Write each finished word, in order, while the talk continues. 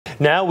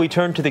Now we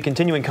turn to the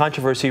continuing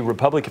controversy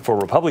for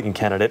Republican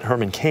candidate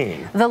Herman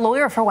Cain. The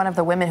lawyer for one of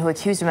the women who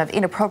accused him of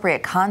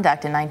inappropriate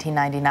conduct in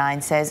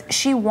 1999 says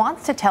she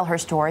wants to tell her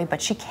story,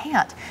 but she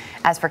can't.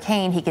 As for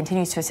Cain, he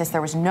continues to insist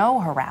there was no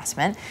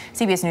harassment.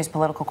 CBS News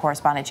political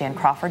correspondent Jan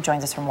Crawford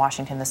joins us from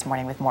Washington this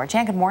morning with more.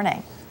 Jan, good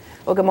morning.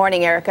 Well, good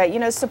morning, Erica. You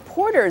know,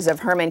 supporters of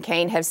Herman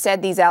Cain have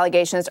said these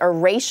allegations are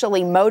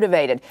racially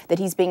motivated, that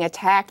he's being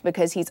attacked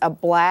because he's a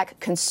black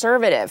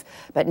conservative.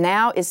 But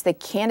now it's the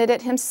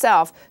candidate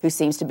himself who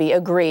seems to be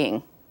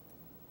agreeing.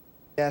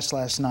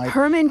 Last night,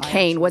 Herman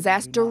Cain was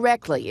asked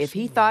directly if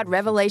he thought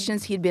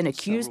revelations he'd been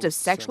accused of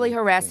sexually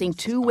harassing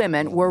two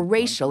women were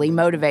racially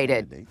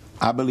motivated.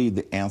 I believe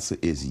the answer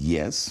is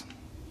yes,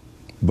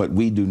 but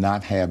we do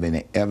not have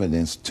any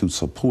evidence to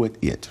support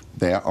it.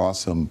 There are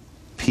some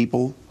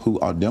people who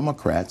are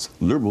Democrats,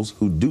 liberals,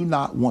 who do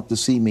not want to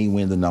see me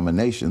win the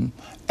nomination,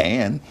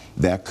 and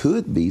there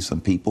could be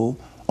some people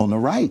on the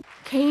right.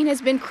 Cain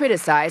has been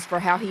criticized for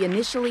how he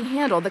initially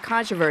handled the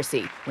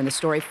controversy. When the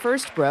story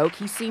first broke,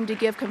 he seemed to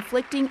give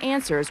conflicting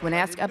answers when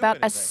asked about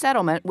a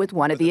settlement with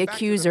one of the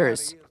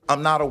accusers.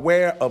 I'm not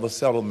aware of a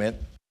settlement.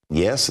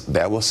 Yes,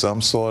 there was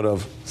some sort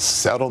of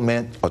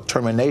settlement or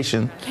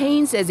termination.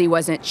 Cain says he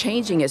wasn't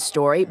changing his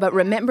story, but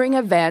remembering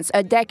events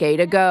a decade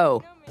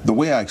ago. The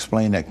way I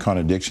explain that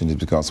contradiction is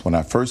because when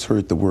I first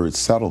heard the word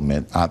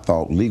settlement, I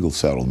thought legal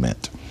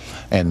settlement.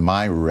 And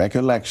my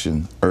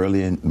recollection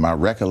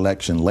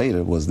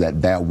later was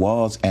that there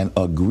was an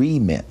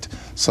agreement.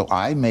 So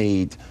I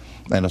made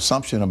an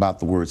assumption about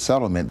the word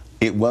settlement.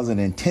 It wasn't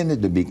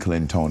intended to be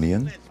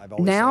Clintonian.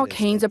 Now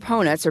Cain's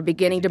opponents are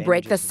beginning to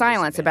break the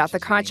silence about the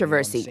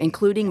controversy,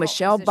 including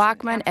Michelle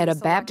Bachmann at a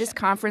Baptist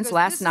conference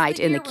last night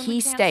in the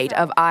key state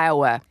of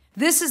Iowa.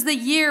 This is the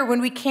year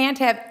when we can't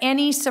have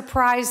any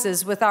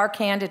surprises with our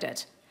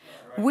candidate.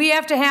 We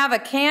have to have a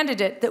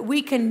candidate that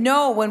we can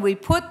know when we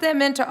put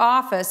them into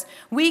office,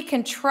 we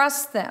can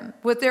trust them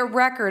with their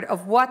record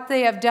of what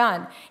they have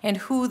done and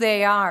who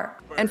they are.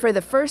 And for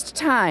the first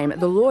time,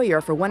 the lawyer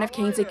for one of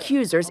Cain's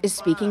accusers is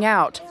speaking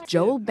out.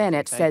 Joel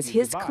Bennett says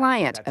his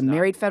client, a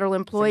married federal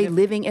employee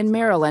living in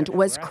Maryland,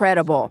 was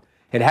credible.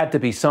 It had to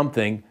be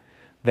something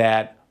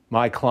that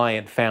my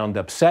client found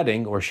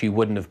upsetting, or she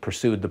wouldn't have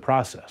pursued the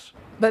process.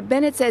 But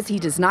Bennett says he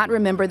does not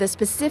remember the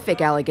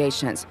specific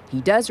allegations. He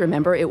does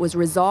remember it was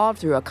resolved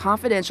through a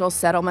confidential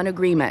settlement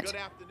agreement.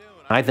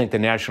 I think the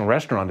National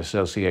Restaurant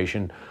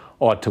Association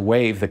ought to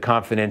waive the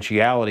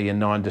confidentiality and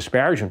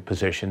non-disparagement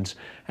positions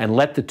and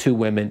let the two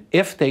women,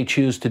 if they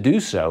choose to do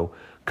so,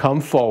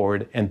 come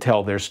forward and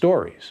tell their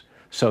stories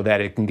so that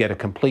it can get a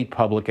complete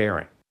public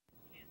airing.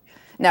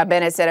 Now,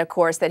 Bennett said, of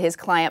course, that his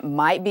client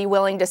might be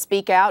willing to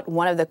speak out.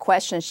 One of the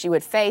questions she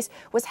would face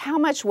was how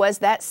much was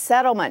that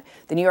settlement?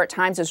 The New York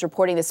Times is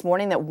reporting this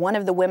morning that one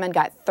of the women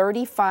got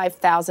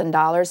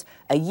 $35,000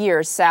 a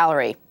year's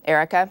salary.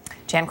 Erica?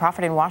 Jan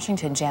Crawford in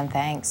Washington. Jan,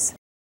 thanks.